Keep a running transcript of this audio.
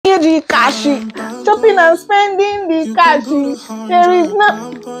Oji Kashi, chopping and spending the Kashi. There is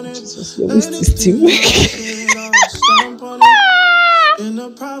no. Jesus, your list is still.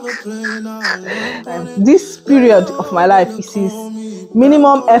 This period of my life is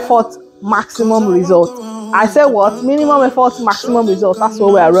minimum effort, maximum result. I said what? Minimum effort, maximum result. That's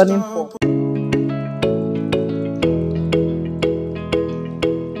what we are running for.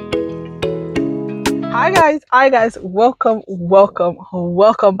 Hi guys, welcome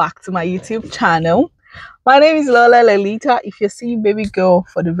back to my YouTube channel. My name is Lola Lolita. If you're seeing baby girl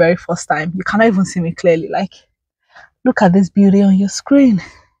for the very first time, you cannot even see me clearly. Like, look at this beauty on your screen.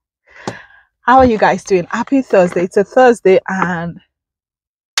 How are you guys doing? Happy Thursday. It's a Thursday and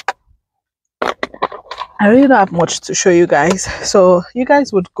I really don't have much to show you guys. So you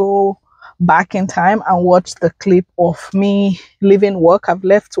guys would go back in time and watch the clip of me leaving work. I've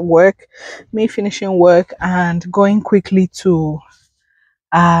left work, me finishing work and going quickly to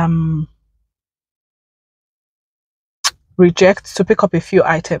reject to pick up a few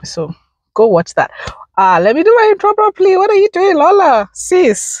items. So go watch that. Let me do my intro properly. What are you doing, Lola?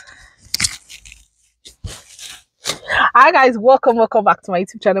 Sis. Hi guys, welcome back to my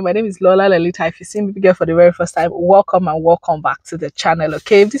YouTube channel. My name is Lola Lolita. If you see me girl for the very first time, welcome back to the channel.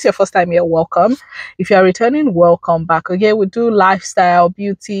 Okay, if this is your first time here, welcome. If you are returning, welcome back. Okay, we do lifestyle,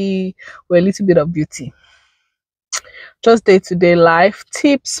 beauty, or a little bit of beauty, just day-to-day life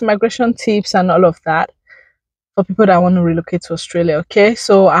tips, migration tips and all of that for people that want to relocate to Australia. Okay,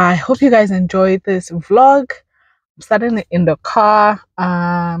 so I hope you guys enjoyed this vlog. I'm starting it in the car.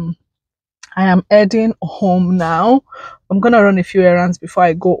 I am heading home now. I'm gonna run a few errands before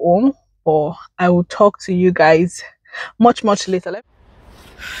I go home, or I will talk to you guys much later.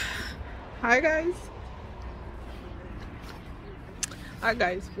 Hi guys,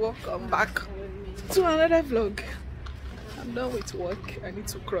 welcome back to another vlog. I'm done with work. I need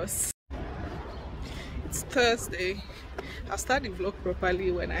to cross. It's Thursday. I'll start the vlog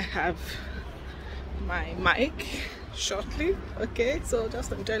properly when I have my mic shortly. Okay, so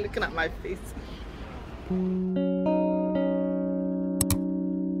just enjoy looking at my face.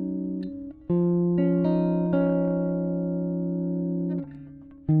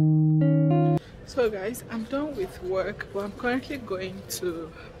 So guys, I'm done with work, but I'm currently going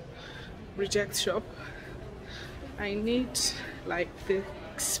to reject shop. I need like the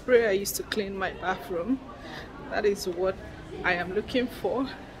spray I used to clean my bathroom. That is what I am looking for.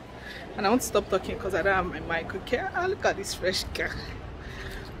 And I won't stop talking because I don't have my mic. Okay, look at this fresh car.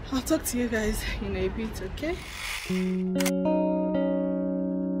 I'll talk to you guys in a bit. Okay.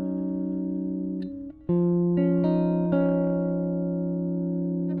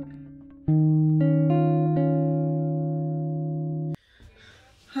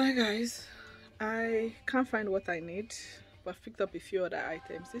 Hi guys, I can't find what I need, but I've picked up a few other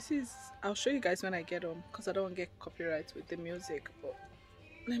items. I'll show you guys when I get home because I don't want to get copyright with the music, but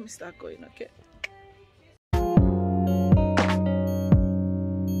let me start going. Okay.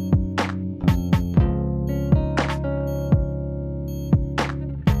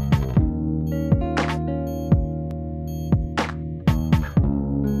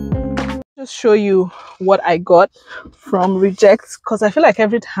 Just show you what I got from rejects because I feel like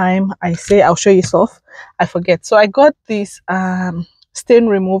every time I say I'll show you stuff, I forget. So I got this stain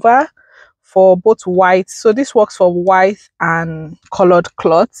remover for both white. So this works for white and colored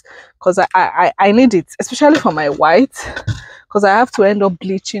cloths because I need it, especially for my white, because I have to end up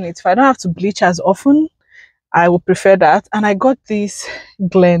bleaching it. If I don't have to bleach as often, I would prefer that. And I got this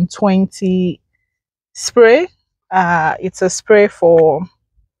Glen 20 spray. It's a spray for,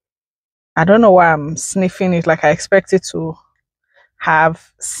 I don't know why I'm sniffing it like I expect it to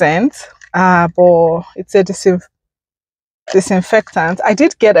have scent, but it's a disinfectant. I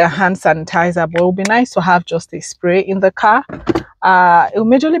did get a hand sanitizer, but it would be nice to have just a spray in the car. It will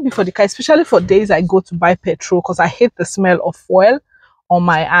majorly be for the car, especially for days I go to buy petrol, because I hate the smell of oil on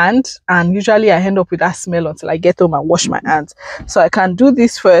my hand, and usually I end up with that smell until I get home and wash my hands. So I can do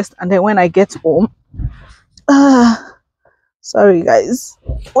this first, and then when I get home, sorry guys,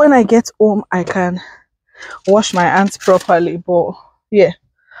 when I get home I can wash my hands properly. But yeah,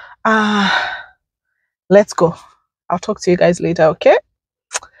 let's go. I'll talk to you guys later. Okay,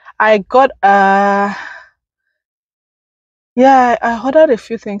 I got yeah, I ordered a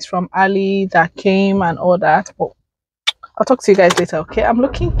few things from Ali that came and all that, but I'll talk to you guys later. Okay, I'm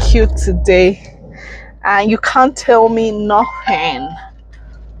looking cute today and you can't tell me nothing.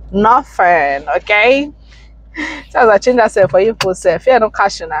 Okay, so I change that for you for self. Yeah, no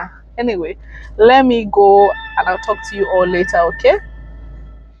cash now. Anyway, let me go and I'll talk to you all later. Okay.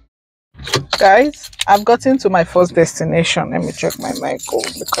 Guys, I've gotten to my first destination. Let me check my mic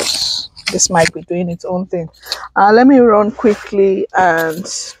because this might be doing its own thing. Let me run quickly and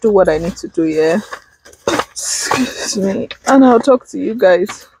do what I need to do here. Excuse me. And I'll talk to you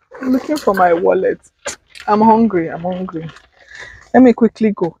guys. I'm looking for my wallet. I'm hungry. Let me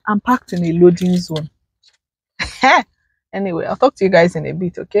quickly go. I'm packed in a loading zone. Anyway, I'll talk to you guys in a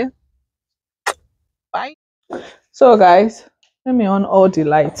bit, okay? Bye. So guys, let me on all the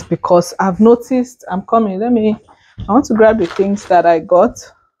lights because I've noticed I'm coming. I want to grab the things that I got.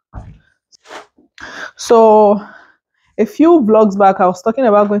 So a few vlogs back, I was talking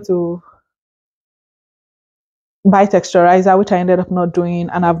about going to buy texturizer, which I ended up not doing,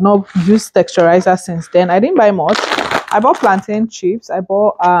 and I've not used texturizer since then. I didn't buy much. I bought plantain chips. I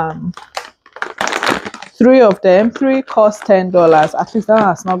bought 3 of them. 3 cost $10. At least that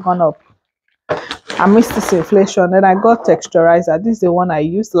has not gone up. I missed this inflation. Then I got texturizer. This is the one I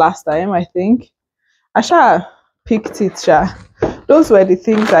used last time, I think. I picked it. Those were the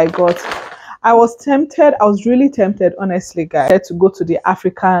things I got. I was tempted. I was really tempted, honestly, guys, to go to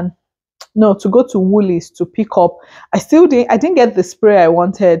to go to Woolies to pick up. I didn't get the spray I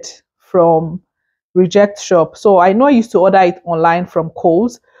wanted from Reject Shop. So I know I used to order it online from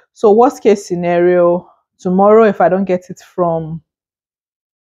Kohl's. So worst case scenario, tomorrow, if I don't get it from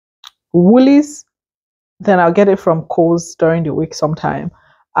Woolies, then I'll get it from Kohl's during the week sometime.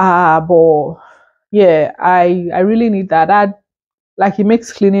 But yeah, I really need that. Like, it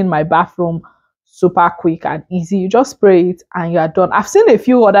makes cleaning my bathroom super quick and easy. You just spray it and you're done. I've seen a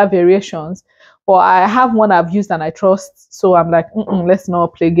few other variations, but I have one I've used and I trust, so I'm like, let's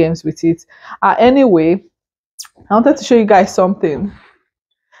not play games with it. Anyway, I wanted to show you guys something.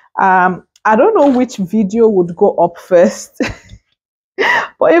 I don't know which video would go up first.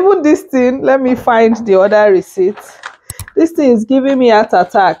 But even this thing, let me find the other receipt. This thing is giving me heart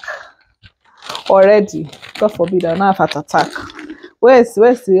attack already. God forbid I don't have heart attack. Where's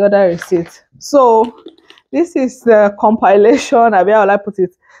the other receipt? So this is the compilation. How will I put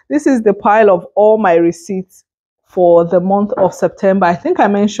it? This is the pile of all my receipts for the month of September. I think I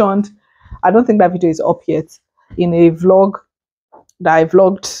mentioned, I don't think that video is up yet, in a vlog that I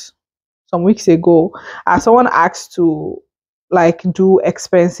vlogged some weeks ago. Someone asked to like do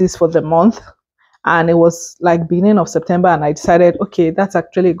expenses for the month, and it was like beginning of September, and I decided, okay, that's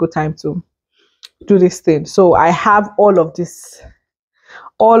actually a good time to do this thing. So I have all of this.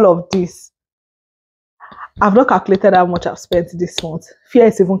 I've not calculated how much I've spent this month. Fear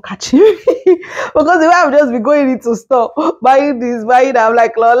is even catching me because the way I've just been going into store, buying this, buying that, I'm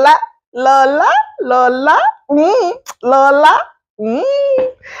like, Lola,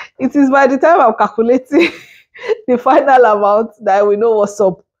 It is by the time I'm calculating the final amount that we know what's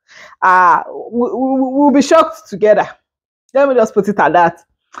up. We'll be shocked together. Let me just put it at that.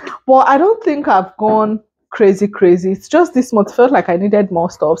 But I don't think I've gone crazy. It's just this month felt like I needed more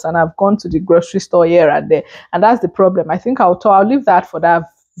stuffs, and I've gone to the grocery store here and there, and that's the problem. I think I'll leave that for that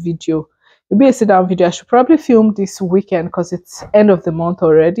video. It'll be a sit-down video. I should probably film this weekend because it's end of the month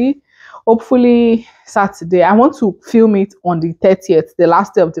already. Hopefully Saturday. I want to film it on the 30th, the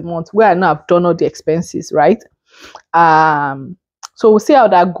last day of the month, where I know I've done all the expenses, right? So we'll see how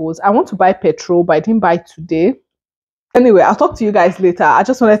that goes. I want to buy petrol, but I didn't buy today. Anyway, I'll talk to you guys later. I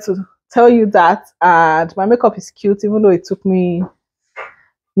just wanted to tell you that. And my makeup is cute, even though it took me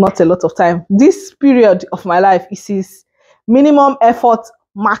not a lot of time. This period of my life is minimum effort,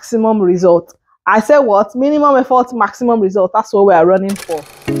 maximum result. I said what? Minimum effort, maximum result. That's what we are running for.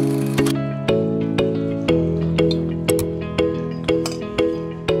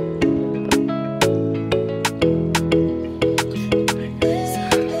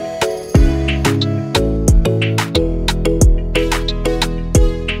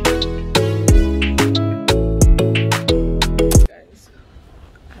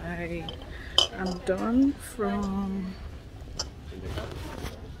 Done from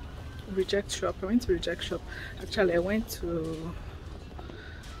Reject Shop. I went to Reject Shop. Actually, I went to,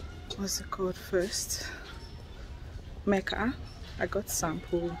 what's it called first? Mecca. I got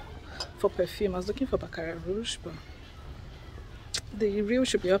sample for perfume. I was looking for Baccarat Rouge, but the reel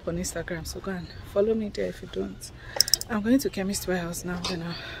should be up on Instagram, so go and follow me there if you don't. I'm going to Chemist Warehouse now, then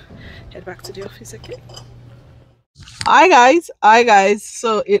I'll head back to the office, okay? Hi guys.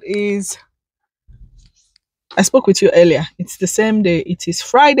 So it is, I spoke with you earlier. It's the same day. It is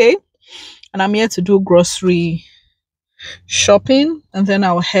Friday, and I'm here to do grocery shopping, and then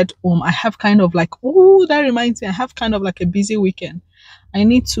I'll head home. I have kind of like, oh, that reminds me, I have kind of like a busy weekend. I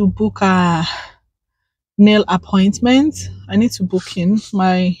need to book a nail appointment. I need to book in.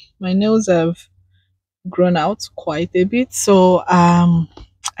 My nails have grown out quite a bit, so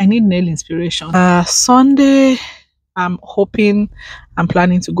I need nail inspiration. Sunday, I'm planning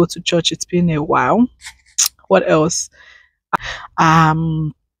to go to church. It's been a while. What else?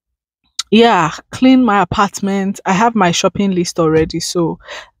 Yeah, clean my apartment. I have my shopping list already, so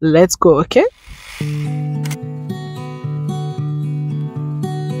let's go. Okay.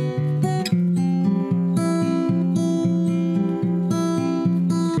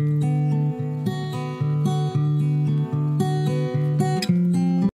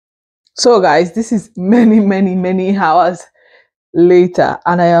 So guys, this is many hours later,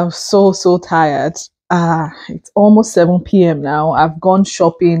 and I am so tired. It's almost 7 p.m. now. I've gone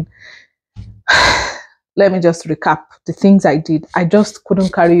shopping. Let me just recap the things I did. I just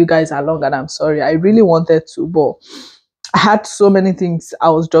couldn't carry you guys along, and I'm sorry. I really wanted to, but I had so many things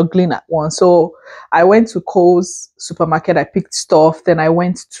I was juggling at once. So I went to Coles supermarket. I picked stuff. Then I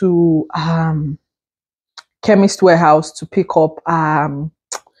went to Chemist Warehouse to pick up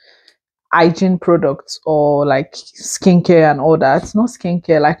hygiene products, or like skincare and all that. It's not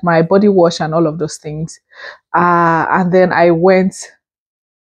skincare, like my body wash and all of those things. And then I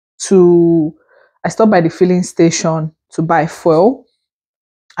stopped by the filling station to buy fuel.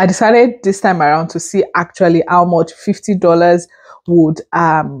 I decided this time around to see actually how much $50 would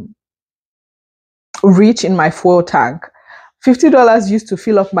reach in my fuel tank. $50 used to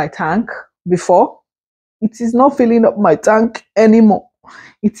fill up my tank before. It is not filling up my tank anymore.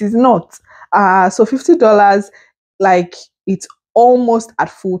 It is not. So $50, like, it's almost at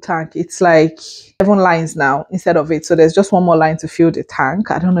full tank. It's like 7 lines now instead of 8. So there's just 1 more line to fill the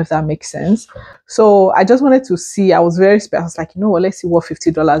tank. I don't know if that makes sense. So I just wanted to see. I was very special. I was like, you know what, let's see what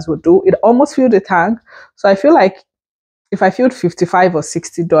 $50 would do. It almost filled the tank. So I feel like if I filled $55 or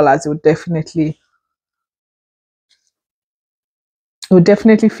 $60, it would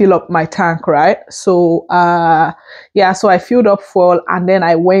definitely fill up my tank, right? So yeah, so I filled up fuel, and then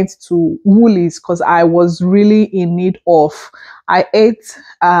I went to Woolies because I was really in need of. I ate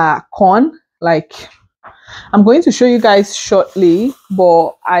corn. Like, I'm going to show you guys shortly,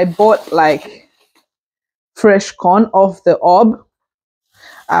 but I bought like fresh corn off the hob.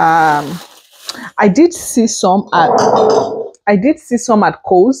 I did see some at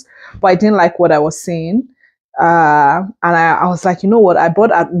Coles, but I didn't like what I was seeing. And I was like, you know what, I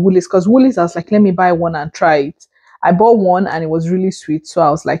bought at Woolies, because Woolies, I was like, let me buy one and try it. I bought one and it was really sweet, so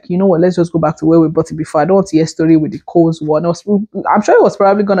I was like, you know what, let's just go back to where we bought it before. I don't want to hear a story with the Coles one. I'm sure it was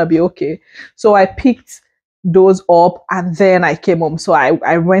probably gonna be okay. So I picked those up, and then I came home. So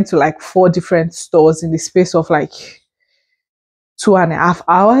I went to like 4 different stores in the space of like 2.5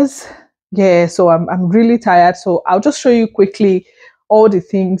 hours. Yeah, so I'm really tired, so I'll just show you quickly all the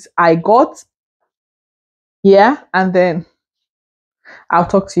things I got. Yeah, and then I'll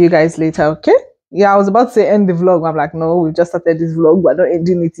talk to you guys later. Okay. Yeah, I was about to say end the vlog. I'm like, no, we've just started this vlog, we're not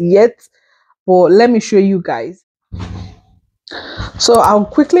ending it yet. But let me show you guys. So I'll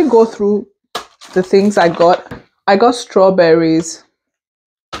quickly go through the things I got. I got strawberries.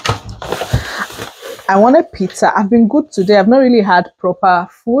 I wanted pizza. I've been good today. I've not really had proper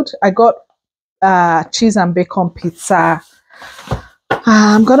food. I got cheese and bacon pizza.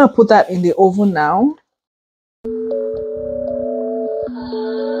 I'm gonna put that in the oven now.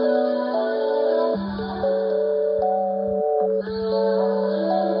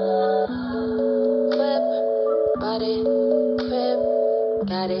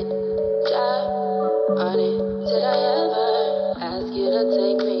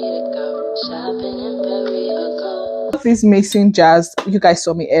 These mason jars, you guys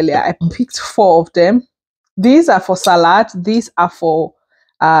saw me earlier. I picked 4 of them. These are for salad. These are for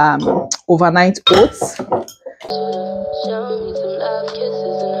overnight oats.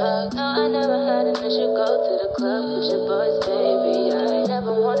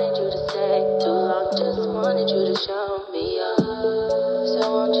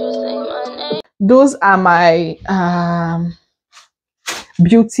 Those are my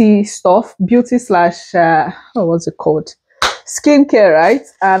beauty stuff, beauty slash what's it called, skincare, right?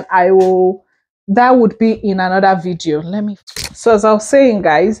 And that would be in another video. So as I was saying,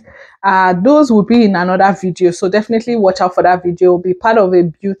 guys, those will be in another video, so definitely watch out for that video. It'll be part of a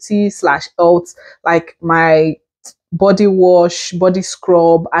beauty slash health, like my body wash, body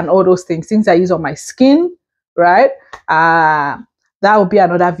scrub, and all those things I use on my skin, right? That will be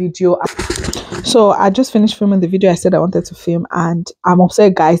another video. So I just finished filming the video I said I wanted to film, and I'm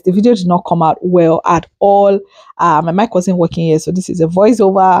upset, guys. The video did not come out well at all. My mic wasn't working here, so this is a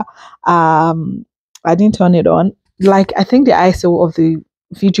voiceover. I didn't turn it on. Like, I think the ISO of the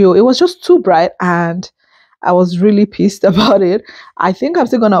video, it was just too bright, and I was really pissed about it. I think I'm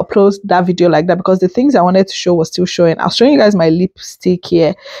still gonna upload that video like that because the things I wanted to show was still showing. I was showing you guys my lipstick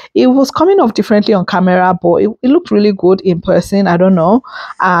here. It was coming off differently on camera, but it looked really good in person. I don't know.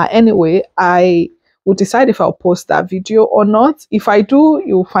 Anyway, I will decide if I'll post that video or not. If I do,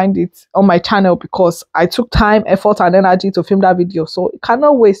 you'll find it on my channel because I took time, effort, and energy to film that video, so it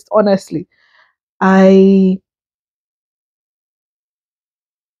cannot waste. Honestly, I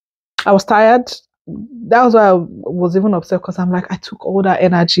was tired. That was why I was even upset, because I'm like, I took all that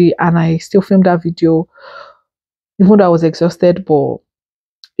energy and I still filmed that video, even though I was exhausted, but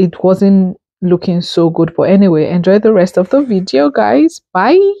it wasn't looking so good. But anyway, enjoy the rest of the video, guys.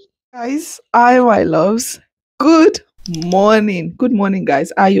 Bye. Guys, hi my loves. Good morning. Good morning,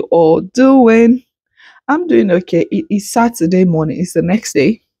 guys. How you all doing? I'm doing okay. It's Saturday morning. It's the next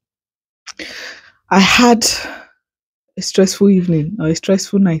day. I had a stressful evening or a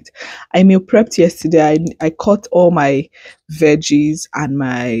stressful night. I meal prepped yesterday. I cut all my veggies and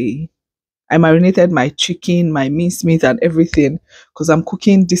I marinated my chicken, my minced meat and everything because I'm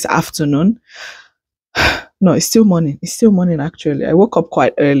cooking this afternoon. No, it's still morning. It's still morning actually. I woke up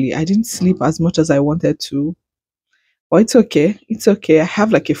quite early. I didn't sleep as much as I wanted to. But it's okay. It's okay. I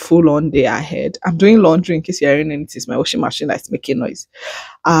have like a full-on day ahead. I'm doing laundry in case you're hearing anything. It's my washing machine that's making noise.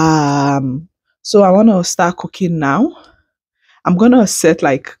 So I want to start cooking now. I'm going to set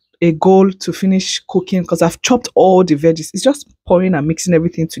like a goal to finish cooking because I've chopped all the veggies. It's just pouring and mixing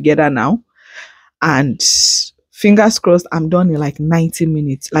everything together now. And fingers crossed, I'm done in like 90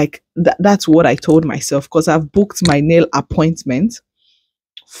 minutes. Like that's what I told myself because I've booked my nail appointment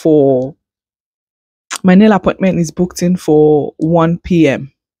for... My nail appointment is booked in for 1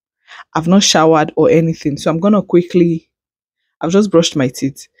 p.m. I've not showered or anything. So I'm going to quickly... I've just brushed my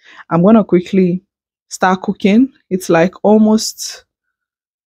teeth. I'm going to quickly start cooking. It's like almost...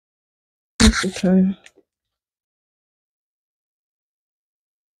 Okay.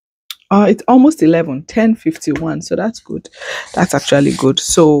 It's almost 10:51. So that's good. That's actually good.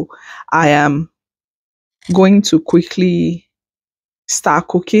 So I am going to quickly start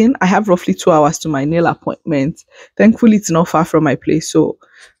cooking. I have roughly 2 hours to my nail appointment. Thankfully, it's not far from my place. So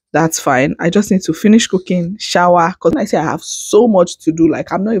that's fine. I just need to finish cooking, shower. Because when I say I have so much to do,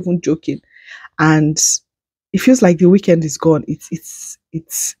 like I'm not even joking. And it feels like the weekend is gone. It's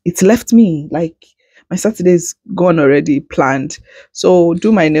left me. Like my Saturday is gone already, planned. So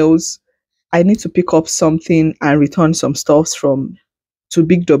do my nails. I need to pick up something and return some stuff to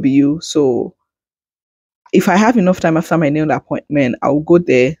Big W. So if I have enough time after my nail appointment, I'll go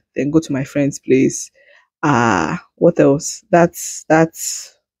there, then go to my friend's place. What else? That's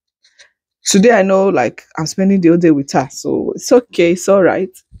today. I know like I'm spending the whole day with her, so it's okay, it's all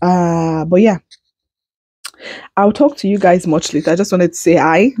right. But yeah, I'll talk to you guys much later. I just wanted to say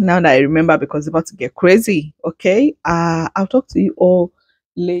hi now that I remember because it's about to get crazy. Okay. I'll talk to you all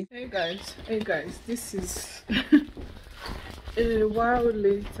later. Hey guys, this is a while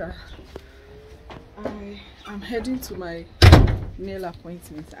later. I'm heading to my nail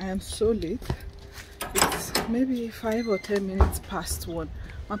appointment. I am so late. It's maybe 5 or 10 minutes past 1.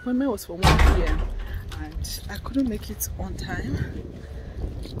 My appointment was for 1 p.m. and I couldn't make it on time.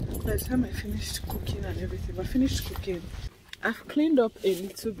 By the time I finished cooking and everything, I finished cooking. I've cleaned up a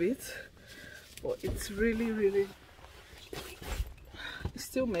little bit, but it's really it's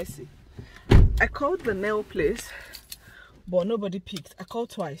still messy. I called the nail place, but nobody picked. I called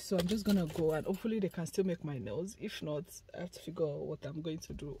twice, so I'm just gonna go and hopefully they can still make my nails. If not, I have to figure out what I'm going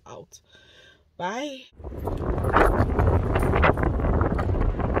to do out. Bye.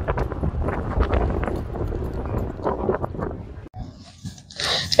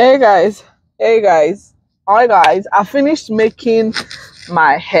 Hey guys, hi guys, I finished making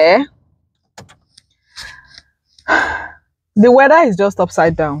my hair. The weather is just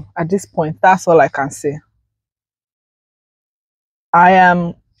upside down at this point. That's all I can say. I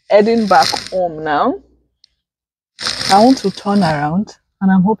am heading back home now. I want to turn around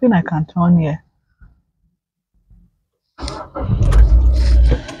and I'm hoping I can turn here.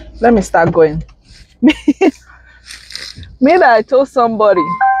 Let me start going. Me that I told somebody.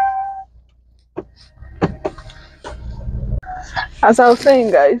 As I was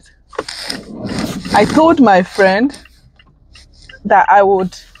saying, guys, I told my friend that I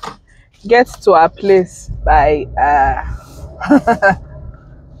would get to our place by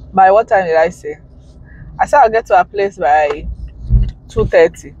by what time did I say? I said I'll get to our place by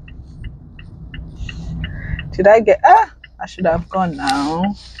 2:30. Did I get I should have gone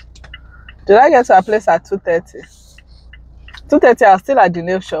now. Did I get to our place at 2:30? 2:30 I was still at the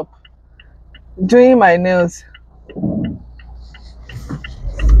nail shop doing my nails.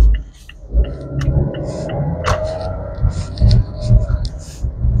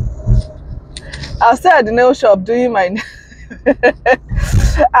 I was still at the nail shop doing my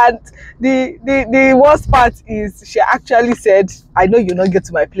and the worst part is she actually said, I know you not get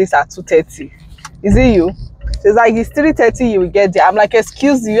to my place at 2:30. Is it you? She's like, it's 3:30 you will get there. I'm like,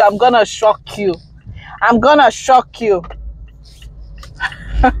 excuse you, I'm gonna shock you. I'm gonna shock you.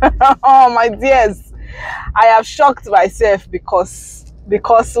 Oh my dears, I have shocked myself because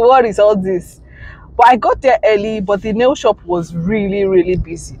what is all this? But I got there early, but the nail shop was really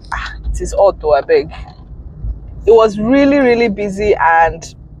busy. It is odd though, I beg. It was really busy,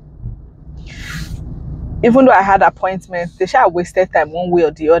 and even though I had appointments, they should have wasted time one way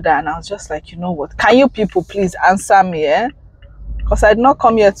or the other. And I was just like, you know what, can you people please answer me, because I did not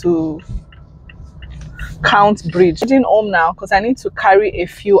come here to count bridge. I'm heading home now because I need to carry a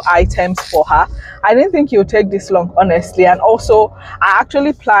few items for her. I didn't think it would take this long, honestly. And also, I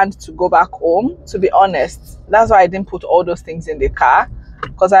actually planned to go back home, to be honest. That's why I didn't put all those things in the car,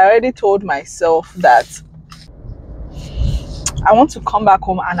 because I already told myself that I want to come back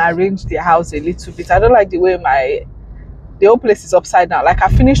home and arrange the house a little bit. I don't like the way the whole place is upside down. Like, I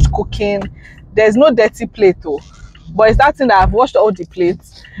finished cooking, there's no dirty plate though, but it's that thing that I've washed all the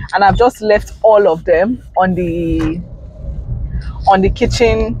plates and I've just left all of them on the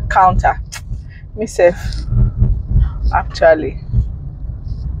kitchen counter. Myself, actually,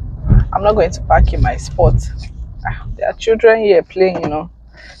 I'm not going to park in my spot. There are children here playing, you know.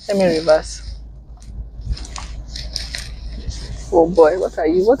 Let me reverse. Oh boy, what are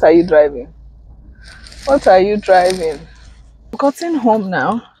you driving? What are you driving? I've gotten home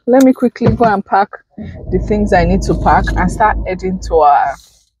now. Let me quickly go and pack the things I need to pack and start heading to our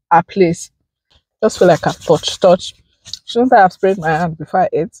place. Just feel like I've touched. Shouldn't I have sprayed my hand before I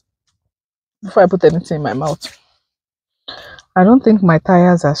ate? Before I put anything in my mouth? I don't think my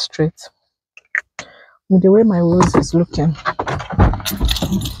tires are straight. With the way my wheels is looking.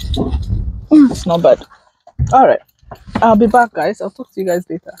 It's not bad. Alright. I'll be back, guys. I'll talk to you guys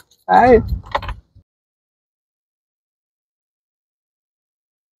later. Bye.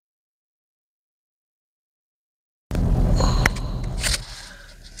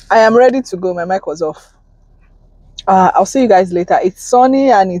 I am ready to go. My mic was off. I'll see you guys later. It's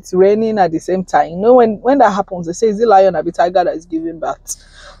sunny and it's raining at the same time. You know, when that happens, they say, is it lion or the tiger that is giving birth?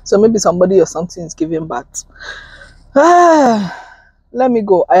 So maybe somebody or something is giving birth. Let me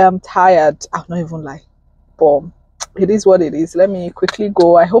go. I am tired. I'll not even lie. But it is what it is. Let me quickly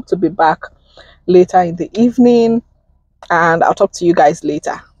go. I hope to be back later in the evening, and I'll talk to you guys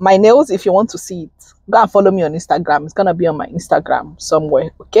later. My nails, if you want to see it, go and follow me on Instagram. It's gonna be on my Instagram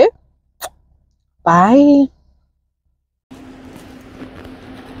somewhere. Okay, bye.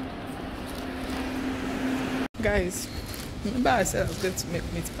 Guys, remember I said I was going to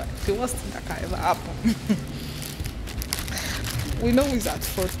make meat pie? The worst thing that can ever happen. We know who's at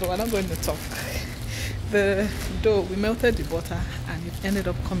fault, but we're not going to talk. The dough, we melted the butter and it ended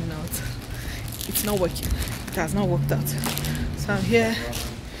up coming out. It's not working. It has not worked out. So I'm here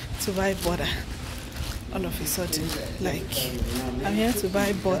to buy butter. All of a sudden, like, I'm here to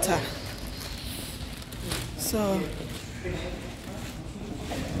buy butter. So,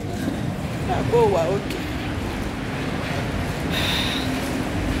 oh wow, okay.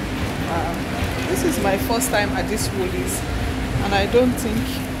 This is my first time at this Woolies, and I don't think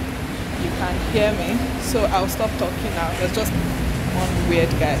you can hear me, so I'll stop talking now. There's just one weird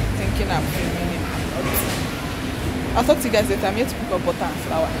guy thinking I'm filming him. I'll talk to you guys later. I'm here to pick up butter and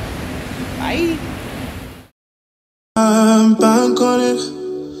flour. Bye. Bank on it.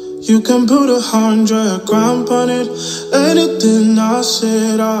 You can put 100 grand on it. Anything I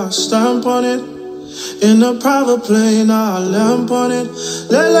said, I stamp on it. In a private plane, I lamp on it.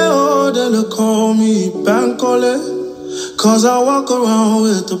 Lele, then they call me bank on it. Cause I walk around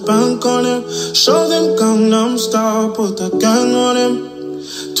with the bank on him. Show them Gangnam Style, put the gang on him.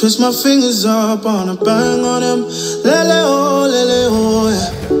 Twist my fingers up on a bang on him. Lele, oh,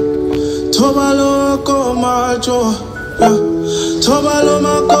 yeah. Tobalo, go macho, yeah. Tobalo,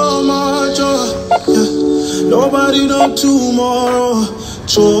 ma go macho, yeah. Nobody know tomorrow.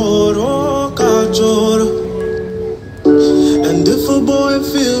 Choro, kachoro. And if a boy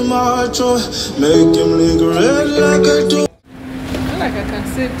feel macho, make him lick red like I do. Like I can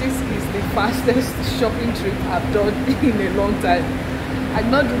say, this is the fastest shopping trip I've done in a long time. I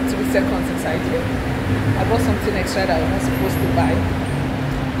did not do 3 seconds inside here. I bought something extra that I was not supposed to buy.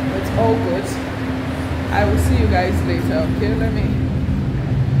 But it's all good. I will see you guys later, okay? Let me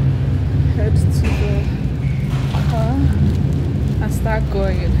head to the car and start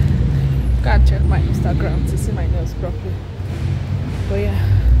going. Gotta check my Instagram to see my nails properly. But yeah,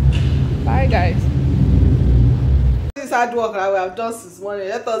 bye guys. This hard work that we have done this morning,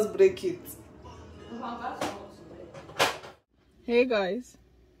 let us break it. Hey guys,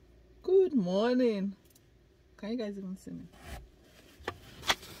 good morning. Can you guys even see me?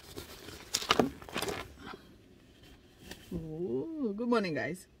 Ooh, good morning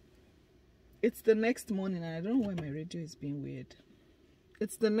guys. It's the next morning and I don't know why my radio is being weird.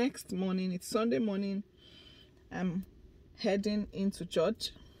 It's the next morning, it's Sunday morning. I'm heading into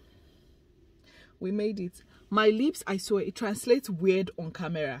church. We made it. My lips, I swear, it translates weird on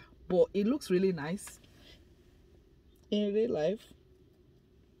camera, but it looks really nice in real life.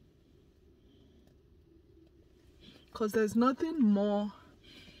 Because there's nothing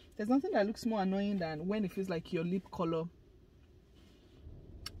that looks more annoying than when it feels like your lip color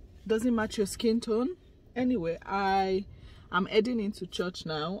doesn't match your skin tone. Anyway, I'm heading into church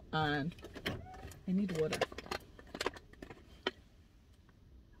now and I need water.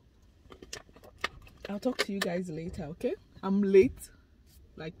 I'll talk to you guys later, okay? I'm late,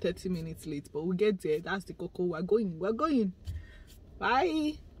 like 30 minutes late, but we'll get there. That's the cocoa. We're going.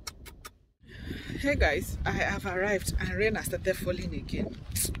 Bye. Hey guys, I have arrived and rain has started falling again.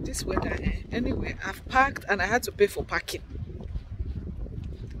 This weather, anyway, I've parked and I had to pay for parking.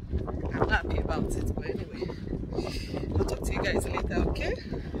 I'm not happy about it, but anyway, I'll talk to you guys later, okay?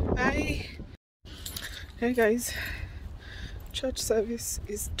 Bye. Hey guys, church service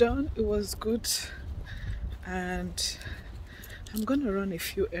is done. It was good and I'm gonna run a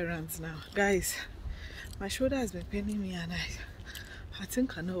few errands now. Guys, my shoulder has been paining me and I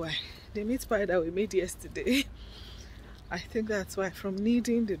think I know why. The meat pie that we made yesterday, I think that's why. From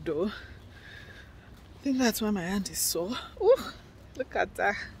kneading the dough, I think that's why my hand is sore. Oh, look at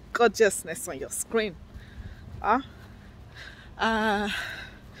that gorgeousness on your screen. I'm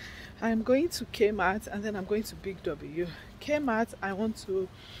going to Kmart and then I'm going to Big W. Kmart,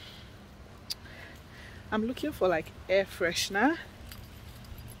 I'm looking for like air freshener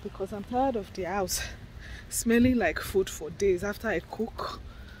because I'm tired of the house smelling like food for days after I cook.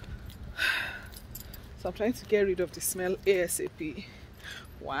 So I'm trying to get rid of the smell ASAP.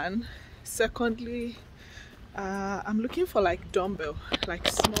 One. Secondly, I'm looking for like dumbbell, like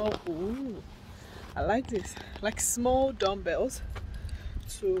small. Ooh, I like this. Like small dumbbells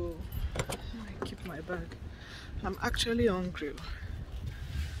to keep my bag. I'm actually hungry.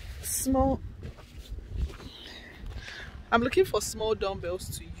 I'm looking for small dumbbells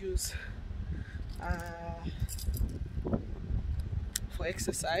to use for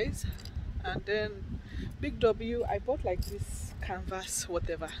exercise. And then Big W, I bought like this canvas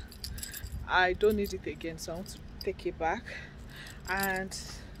whatever. I don't need it again, so I want to take it back. And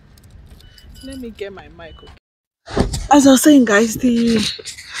let me get my mic. Okay. As I was saying guys, the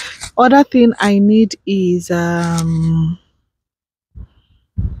other thing I need is I've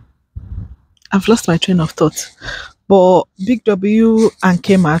lost my train of thought, but Big W and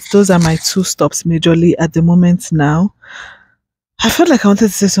Kmart, those are my two stops majorly at the moment now. I felt like I wanted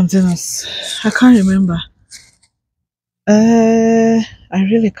to say something else. I can't remember. I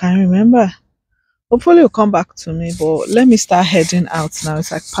really can't remember. Hopefully it'll come back to me, but let me start heading out now.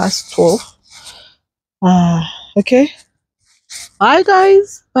 It's like past 12. Okay. Bye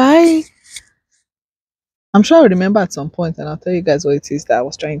guys. Bye. I'm sure I'll remember at some point and I'll tell you guys what it is that I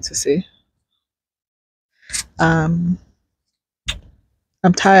was trying to say. I'm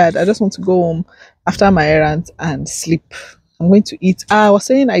tired. I just want to go home after my errands and sleep. I'm going to eat. I was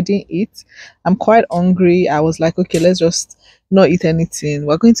saying I didn't eat. I'm quite hungry. I was like, okay, let's just not eat anything.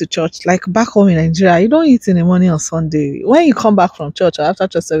 We're going to church. Like back home in Nigeria, you don't eat in the morning on Sunday. When you come back from church or after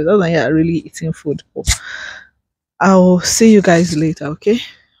church service, that's when you're really eating food. I'll see you guys later, okay?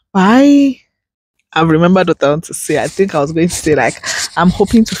 Bye. I've remembered what I want to say. I think I was going to say like I'm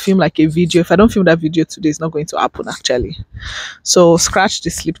hoping to film like a video. If I don't film that video today, it's not going to happen actually. So scratch the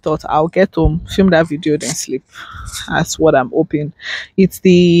sleep thought. I'll get home, film that video, then sleep. That's what I'm hoping. It's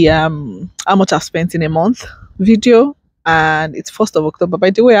the how much I've spent in a month video, and it's 1st of October.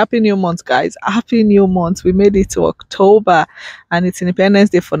 By the way, happy new month guys. Happy new month. We made it to October and it's Independence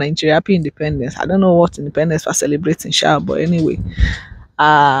Day for Nigeria. Happy Independence. I don't know what Independence we're celebrating, but anyway.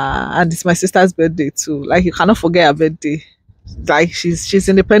 And it's my sister's birthday too. Like you cannot forget her birthday. Like she's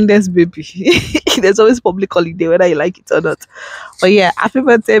Independence baby. There's always public holiday whether you like it or not. But yeah, happy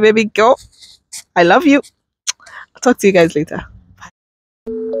birthday baby girl. I love you. I'll talk to you guys later.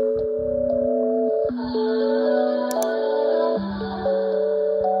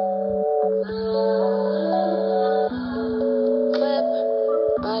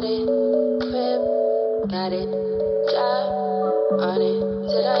 Got it, job on it.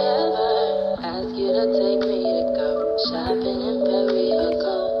 Did I ever ask you to take me to go shopping in Paris or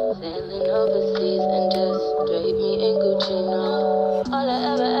go sailing overseas and just drape me in Gucci? No, all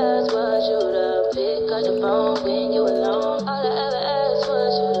I ever asked was you to pick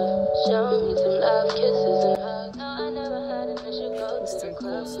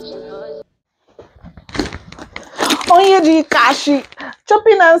Onye the cashy,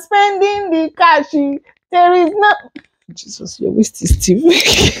 chopping and spending the cashy. There is no. Jesus, your waist is stiff.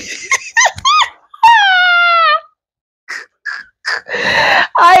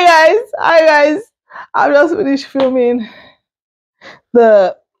 Hi guys. I've just finished filming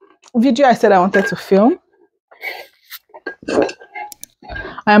the video I said I wanted to film.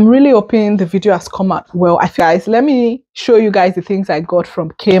 I'm really hoping the video has come out well. Guys, let me show you guys the things I got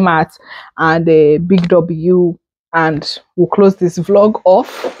from Kmart and Big W, and we'll close this vlog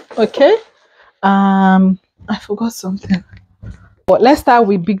off. Okay. I forgot something, but let's start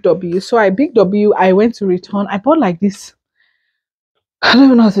with Big W. So at Big W, I went to return. I bought like this, I don't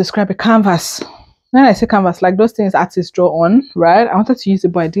even know how to describe it, canvas. When I say canvas, like those things artists draw on, right? I wanted to use it,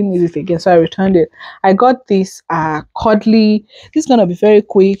 but I didn't use it again, so I returned it. I got this cuddly. This is gonna be very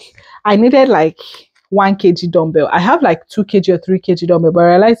quick. I needed like 1 kg dumbbell. I have like 2 kg or 3 kg dumbbell, but I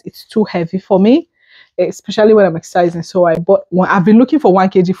realized it's too heavy for me, especially when I'm exercising. So I bought one. I've been looking for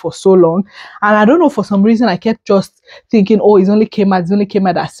 1 kg for so long, and I don't know, for some reason I kept just thinking, oh, it's only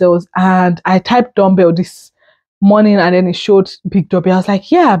Kmart that sells. And I typed dumbbell this morning, and then it showed Big W. I was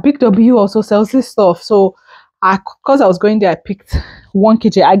like, yeah, Big W also sells this stuff. So because I was going there, I picked 1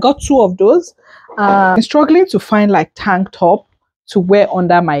 kg. I got 2 of those. I'm struggling to find like tank top to wear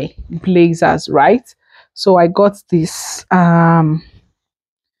under my blazers, right? So I got this. I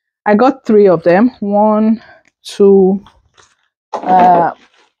got 3 of them. 1, 2,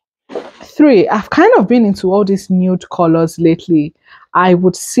 3. I've kind of been into all these nude colors lately. I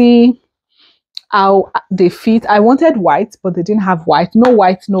would see how they fit. I wanted white, but they didn't have white. No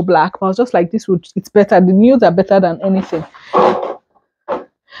white, no black. But I was just like, it's better. The nudes are better than anything.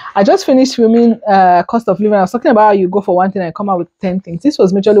 I just finished filming cost of living. I was talking about how you go for one thing and come out with 10 things. This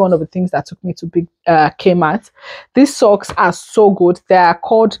was majorly one of the things that took me to Big Kmart. These socks are so good. They are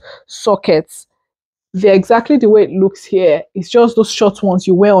called sockets. They're exactly the way it looks here. It's just those short ones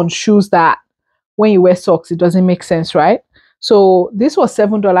you wear on shoes that when you wear socks, it doesn't make sense, right? So this was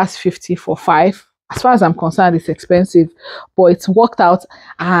 $7.50 for 5. As far as I'm concerned, it's expensive, but it's worked out.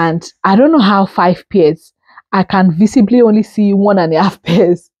 And I don't know how 5 pairs. I can visibly only see 1.5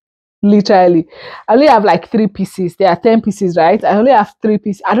 pairs. Literally, I only have like 3 pieces. There are 10 pieces, right? I only have 3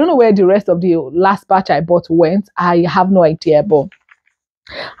 pieces. I don't know where the rest of the last batch I bought went. I have no idea, but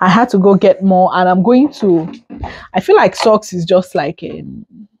I had to go get more. And I'm going to, I feel like socks is just like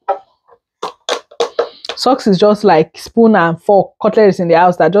spoon and fork, cutlery in the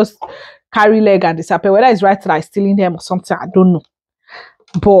house that just carry leg and disappear. Whether it's right that I'm stealing them or something, I don't know.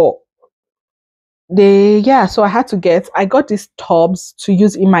 But so I got these tubs to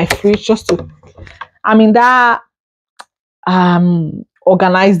use in my fridge, just to, I'm in that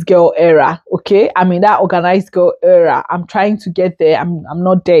organized girl era. Okay, I'm in that organized girl era. I'm trying to get there. I'm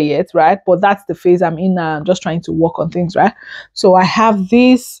not there yet, right? But that's the phase I'm in now. I'm just trying to work on things, right? So I have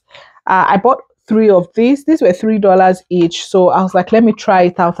this. I bought 3 of these. These were $3 each. So I was like, let me try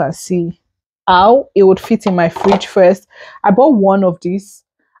it out and see how it would fit in my fridge first. I bought 1 of these,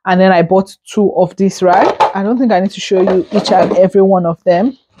 and then I bought 2 of this, right? I don't think I need to show you each and every one of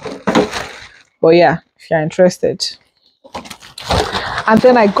them, but yeah, if you're interested. And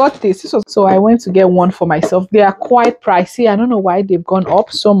then I got this. So I went to get 1 for myself. They are quite pricey. I don't know why they've gone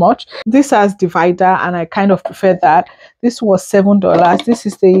up so much. This has divider, and I kind of prefer that. This was $7. This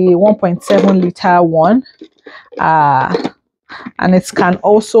is the 1.7 liter one. And it can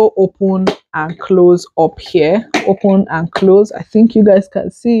also open and close up here. Open and close. I think you guys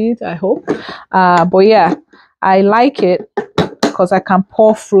can see it, I hope. But yeah, I like it because I can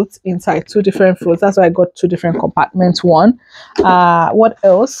pour fruits inside, 2 different fruits. That's why I got 2 different compartments. One. What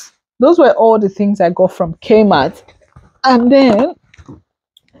else? Those were all the things I got from Kmart. And then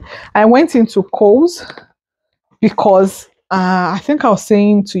I went into Kohl's because I think I was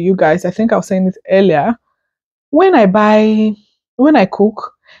saying to you guys, I think I was saying it earlier, when I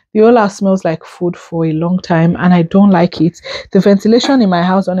cook, the whole house smells like food for a long time, and I don't like it. The ventilation in my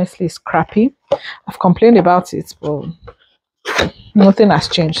house honestly is crappy. I've complained about it, but nothing has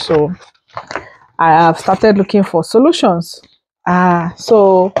changed. So I have started looking for solutions.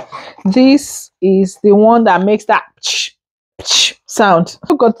 So this is the one that makes that sound.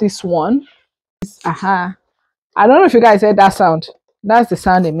 I got this one. I don't know if you guys heard that sound. That's the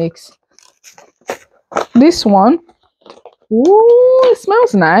sound it makes. This one, ooh, it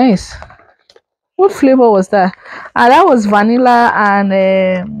smells nice. What flavor was that? That was vanilla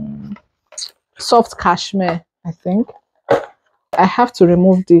and soft cashmere, I think. I have to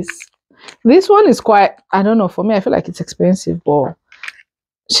remove this. This one is quite, I don't know, for me I feel like it's expensive, but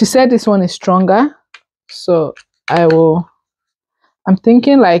she said this one is stronger, so I will I'm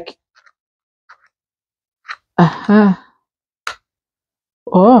thinking like,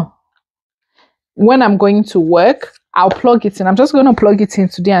 oh, when I'm going to work, I'll plug it in. I'm just going to plug it in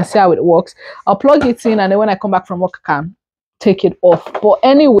today and see how it works. I'll plug it in, and then when I come back from work, I can take it off. But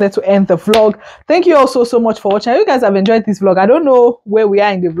anyway, to end the vlog, thank you all so much for watching. You guys have enjoyed this vlog. I don't know where we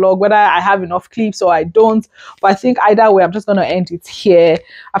are in the vlog, whether I have enough clips or I don't, but I think either way, I'm just going to end it here.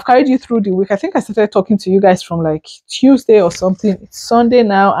 I've carried you through the week. I think I started talking to you guys from like Tuesday or something. It's Sunday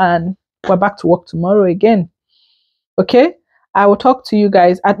now, and we're back to work tomorrow again. Okay, I will talk to you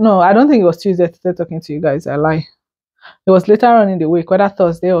guys. No, I don't think it was Tuesday I started talking to you guys. I lie. It was later on in the week, whether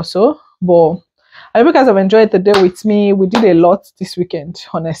Thursday or so. But I hope you guys have enjoyed the day with me. We did a lot this weekend,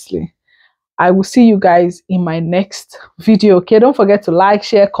 honestly. I will see you guys in my next video. Okay, don't forget to like,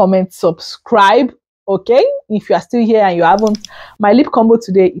 share, comment, subscribe. Okay, if you are still here and you haven't, my lip combo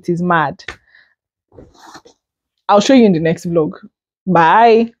today, it is mad. I'll show you in the next vlog.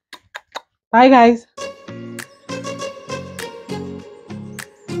 Bye. Bye, guys.